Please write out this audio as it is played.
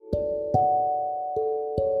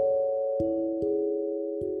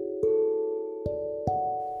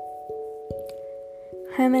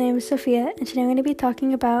Hi, my name is Sophia, and today I'm going to be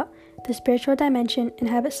talking about the spiritual dimension in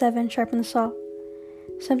Habit 7, Sharpen the Saw.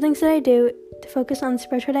 Some things that I do to focus on the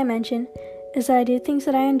spiritual dimension is that I do things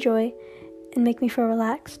that I enjoy and make me feel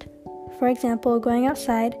relaxed. For example, going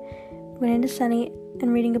outside when it is sunny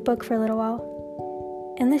and reading a book for a little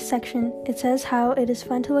while. In this section, it says how it is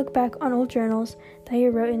fun to look back on old journals that you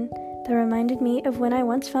wrote in that reminded me of when I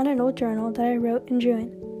once found an old journal that I wrote and drew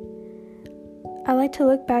in. I like to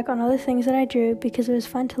look back on all the things that I drew because it was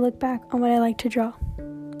fun to look back on what I like to draw.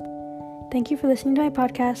 Thank you for listening to my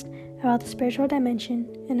podcast about the spiritual dimension,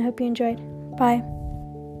 and I hope you enjoyed. Bye.